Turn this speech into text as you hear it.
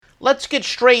Let's get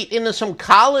straight into some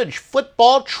college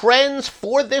football trends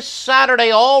for this Saturday.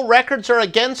 All records are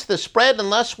against the spread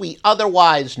unless we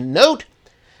otherwise note.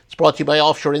 It's brought to you by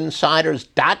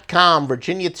OffshoreInsiders.com,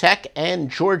 Virginia Tech and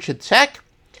Georgia Tech.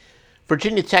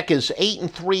 Virginia Tech is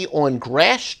 8-3 on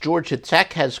grass. Georgia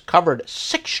Tech has covered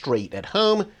 6 straight at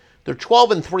home. They're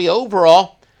 12-3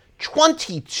 overall,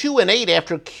 22-8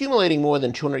 after accumulating more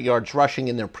than 200 yards rushing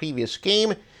in their previous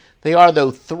game. They are,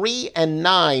 though,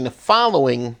 3-9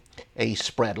 following a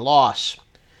spread loss.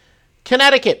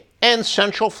 Connecticut and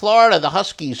Central Florida, the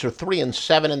Huskies are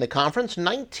 3-7 in the conference,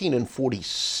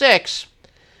 19-46.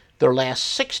 Their last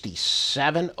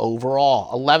 67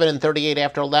 overall, 11-38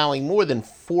 after allowing more than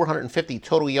 450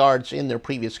 total yards in their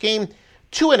previous game,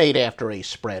 2-8 after a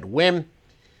spread win.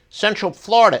 Central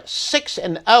Florida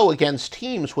 6-0 against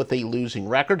teams with a losing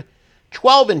record,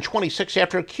 12-26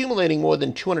 after accumulating more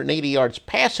than 280 yards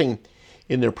passing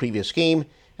in their previous game,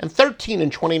 and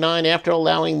 13-29 after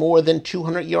allowing more than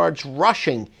 200 yards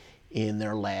rushing in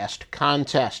their last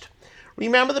contest.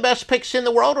 Remember, the best picks in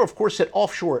the world are, of course, at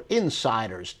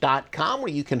OffshoreInsiders.com,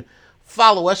 where you can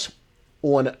follow us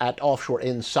at Offshore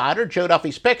Insider. Joe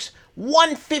Duffy's picks,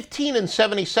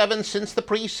 115-77 since the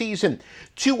preseason.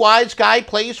 2 Wise Guy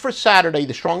plays for Saturday,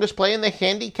 the strongest play in the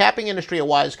handicapping industry. A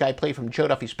Wise Guy play from Joe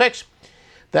Duffy's picks.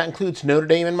 That includes Notre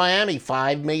Dame and Miami,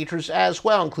 5 majors as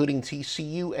well, including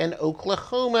TCU and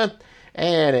Oklahoma.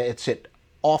 And it's at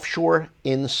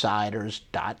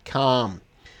OffshoreInsiders.com.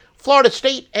 Florida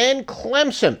State and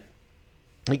Clemson.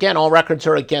 Again, all records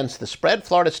are against the spread.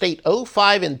 Florida State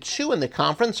 0-5-2 in the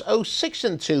conference,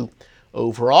 0-6-2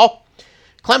 overall.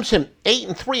 Clemson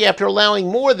 8-3 after allowing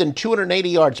more than 280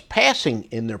 yards passing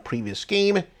in their previous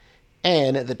game.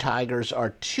 And the Tigers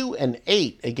are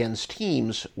 2-8 against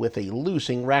teams with a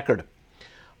losing record.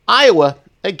 Iowa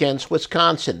against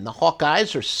Wisconsin. The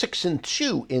Hawkeyes are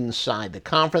 6-2 inside the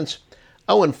conference,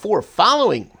 0-4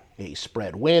 following a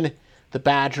spread win. The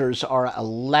Badgers are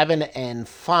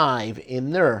 11-5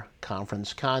 in their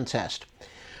conference contest.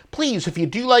 Please, if you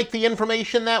do like the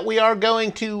information that we are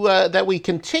going to, that we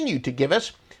continue to give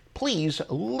us, please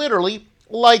literally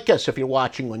like us. If you're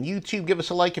watching on YouTube, give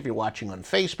us a like. If you're watching on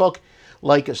Facebook,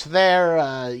 like us there.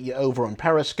 Over on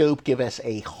Periscope, give us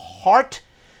a heart.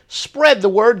 Spread the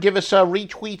word. Give us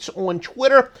retweets on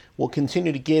Twitter. We'll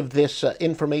continue to give this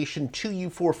information to you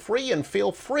for free, and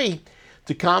feel free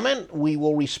to comment. We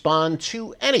will respond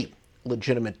to any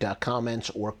legitimate comments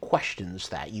or questions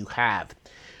that you have.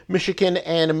 Michigan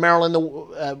and Maryland.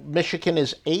 Michigan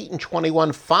is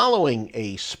 8-21 following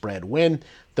a spread win.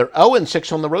 They're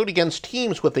 0-6 on the road against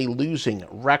teams with a losing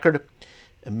record.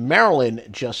 Maryland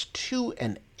just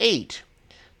 2-8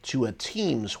 to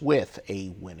teams with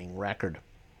a winning record.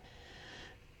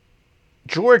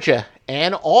 Georgia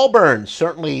and Auburn,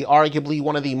 certainly arguably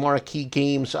one of the marquee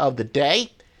games of the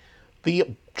day.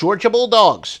 The Georgia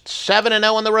Bulldogs,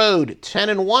 7-0 on the road,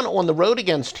 10-1 on the road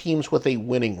against teams with a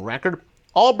winning record.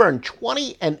 Auburn,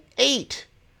 20-8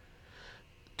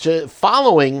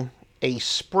 following a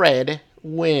spread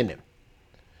win.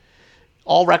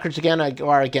 All records, again,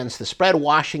 are against the spread.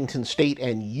 Washington State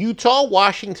and Utah.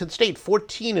 Washington State,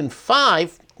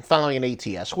 14-5 following an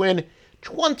ATS win,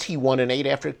 21-8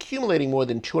 after accumulating more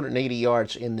than 280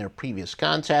 yards in their previous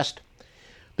contest.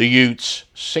 The Utes,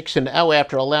 6-0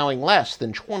 after allowing less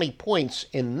than 20 points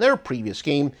in their previous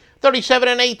game,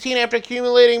 37-18 after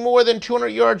accumulating more than 200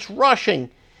 yards rushing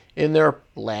in their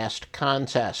last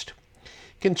contest.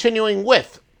 Continuing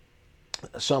with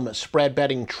some spread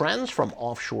betting trends from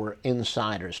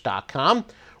OffshoreInsiders.com.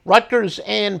 Rutgers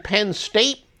and Penn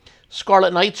State.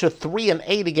 Scarlet Knights are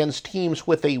 3-8 against teams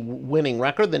with a winning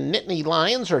record. The Nittany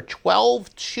Lions are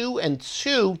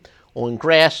 12-2-2 on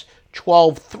grass,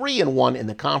 12-3-1 in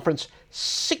the conference,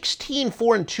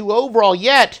 16-4-2 overall,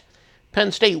 yet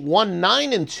Penn State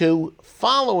 1-9-2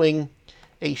 following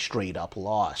a straight-up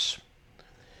loss.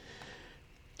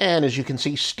 And as you can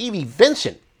see, Stevie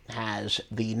Vincent has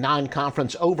the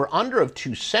non-conference over-under of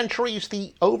 2 centuries.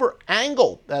 The over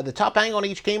angle, the top angle on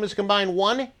each game is combined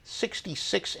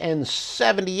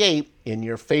 166-78 in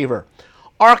your favor.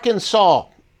 Arkansas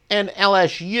and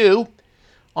LSU.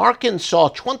 Arkansas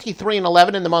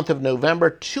 23-11 in the month of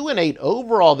November, 2-8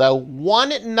 overall though,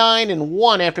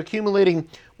 1-9-1 after accumulating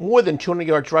more than 200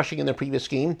 yards rushing in their previous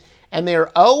game, and they're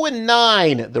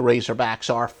 0-9, the Razorbacks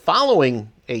are,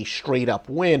 following a straight-up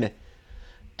win.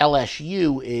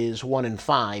 LSU is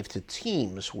 1-5 to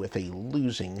teams with a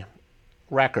losing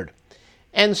record.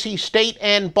 NC State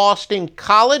and Boston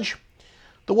College.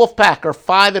 The Wolfpack are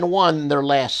 5-1 in their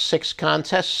last 6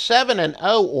 contests, 7-0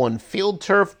 on field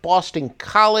turf. Boston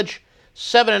College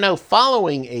 7-0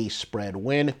 following a spread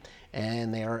win.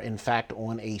 and they are, in fact,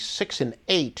 on a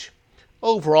 6-8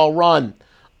 overall run.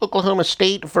 Oklahoma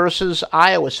State versus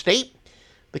Iowa State.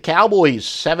 The Cowboys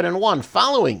 7-1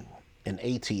 following an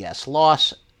ATS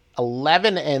loss,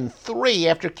 11-3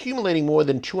 after accumulating more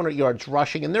than 200 yards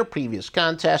rushing in their previous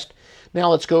contest.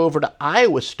 Now let's go over to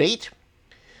Iowa State.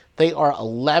 They are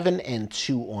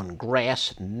 11-2 on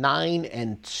grass,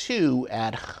 9-2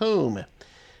 at home.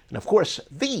 And of course,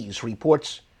 these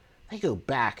reports, they go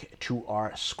back to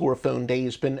our Scorephone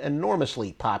days, been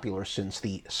enormously popular since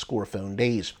the Scorephone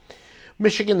days.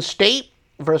 Michigan State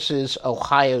versus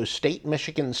Ohio State.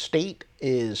 Michigan State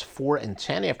is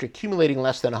 4-10 after accumulating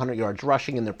less than 100 yards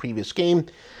rushing in their previous game.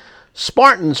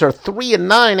 Spartans are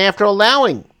 3-9 after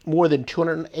allowing more than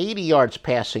 280 yards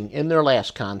passing in their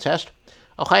last contest.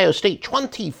 Ohio State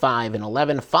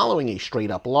 25-11 following a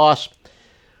straight-up loss.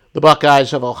 The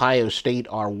Buckeyes of Ohio State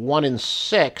are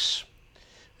 1-6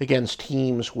 against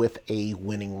teams with a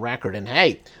winning record. And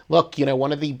hey, look,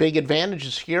 one of the big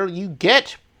advantages here, you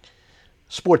get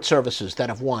sports services that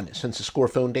have won since the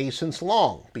Scorephone days, since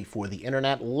long before the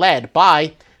internet, led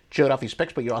by Joe Duffy's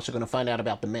Picks, but you're also going to find out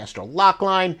about the Master Lock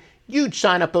Line. Huge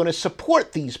sign-up bonus.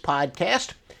 Support these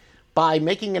podcasts by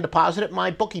making a deposit at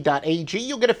mybookie.ag.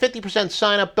 You'll get a 50%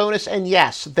 sign-up bonus, and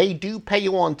yes, they do pay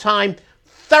you on time.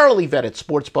 Thoroughly vetted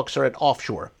sportsbooks are at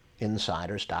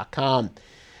offshoreinsiders.com.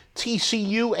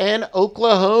 TCU and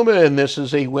Oklahoma, and this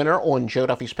is a winner on Joe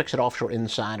Duffy's Picks at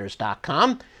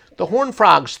offshoreinsiders.com. The Horned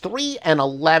Frogs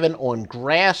 3-11 on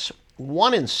grass,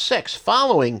 1-6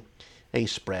 following a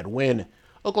spread win.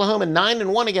 Oklahoma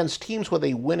 9-1 against teams with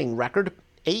a winning record,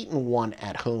 8-1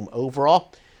 at home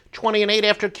overall, 20-8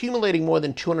 after accumulating more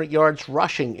than 200 yards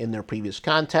rushing in their previous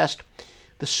contest.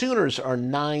 The Sooners are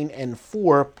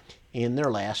 9-4 in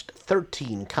their last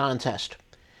 13 contests.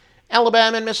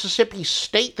 Alabama and Mississippi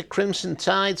State, the Crimson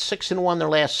Tide 6-1 their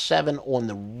last 7 on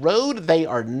the road. They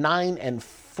are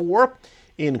 9-4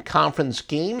 in conference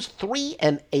games,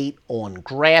 3-8 on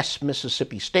grass.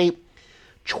 Mississippi State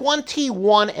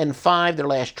 21-5 their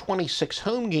last 26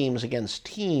 home games against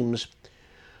teams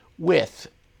with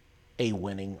a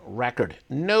winning record.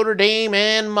 Notre Dame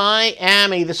and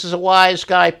Miami. This is a Wise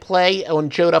Guy play on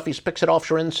Joe Duffy's Picks at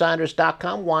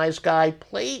offshoreinsiders.com. Wise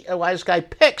Guy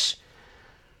Picks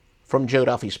from Joe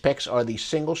Duffy's Picks are the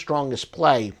single strongest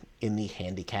play in the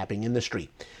handicapping industry.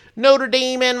 Notre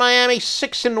Dame and Miami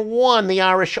 6-1. The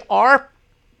Irish are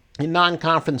in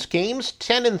non-conference games,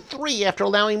 10-3 after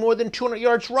allowing more than 200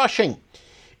 yards rushing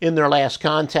in their last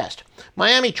contest.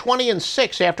 Miami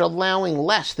 20-6 after allowing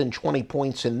less than 20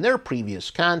 points in their previous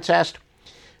contest.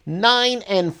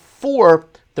 9-4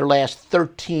 their last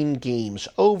 13 games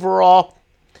overall.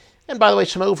 And by the way,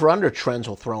 some over-under trends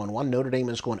will throw in one. Notre Dame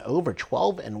is going over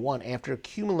 12-1 after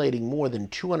accumulating more than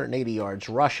 280 yards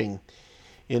rushing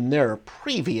in their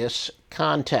previous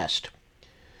contest.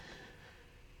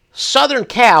 Southern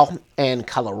Cal and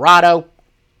Colorado.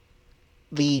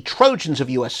 The Trojans of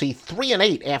USC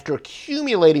 3-8 after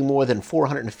accumulating more than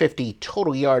 450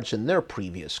 total yards in their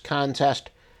previous contest.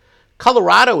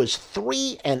 Colorado is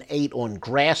 3-8 on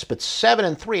grass, but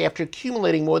 7-3 after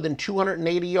accumulating more than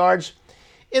 280 yards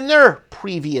in their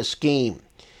previous game.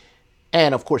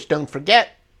 And of course, don't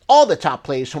forget all the top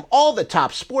plays from all the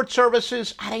top sports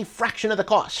services at a fraction of the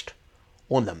cost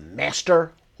on the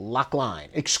Master Lock Line,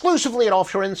 exclusively at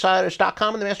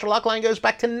offshoreinsiders.com. And the Master Lock Line goes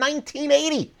back to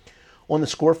 1980 on the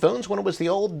Score phones when it was the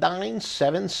old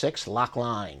 976 Lock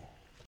Line.